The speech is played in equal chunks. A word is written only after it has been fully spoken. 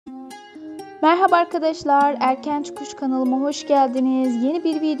Merhaba arkadaşlar, Erken Çıkış kanalıma hoş geldiniz. Yeni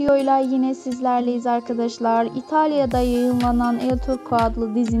bir videoyla yine sizlerleyiz arkadaşlar. İtalya'da yayınlanan El Turco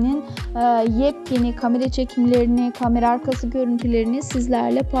adlı dizinin yepyeni kamera çekimlerini, kamera arkası görüntülerini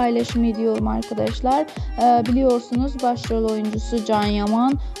sizlerle paylaşım ediyorum arkadaşlar. Biliyorsunuz başrol oyuncusu Can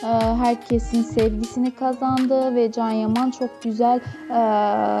Yaman herkesin sevgisini kazandı ve Can Yaman çok güzel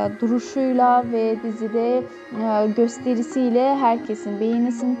duruşuyla ve dizide gösterisiyle herkesin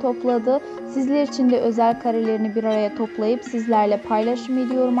beğenisini topladı. Sizler için de özel karelerini bir araya toplayıp sizlerle paylaşım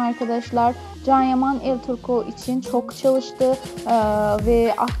ediyorum arkadaşlar. Can Yaman El Turco için çok çalıştı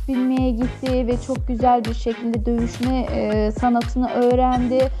ve at binmeye gitti ve çok güzel bir şekilde dövüşme sanatını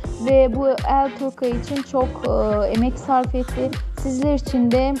öğrendi ve bu El Turco için çok emek sarf etti. Sizler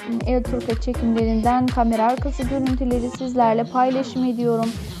için de El Turco çekimlerinden kamera arkası görüntüleri sizlerle paylaşım ediyorum.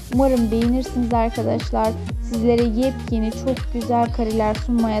 Umarım beğenirsiniz arkadaşlar. Sizlere yepyeni çok güzel kareler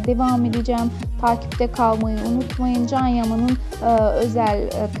sunmaya devam edeceğim. Takipte kalmayı unutmayın. Can Yaman'ın özel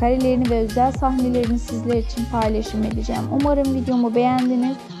karelerini ve özel sahnelerini sizler için paylaşım edeceğim. Umarım videomu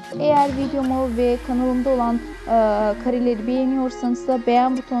beğendiniz. Eğer videomu ve kanalımda olan kareleri beğeniyorsanız da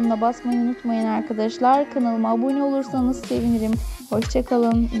beğen butonuna basmayı unutmayın arkadaşlar. Kanalıma abone olursanız sevinirim. Hoşça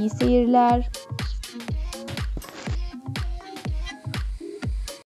kalın. İyi seyirler.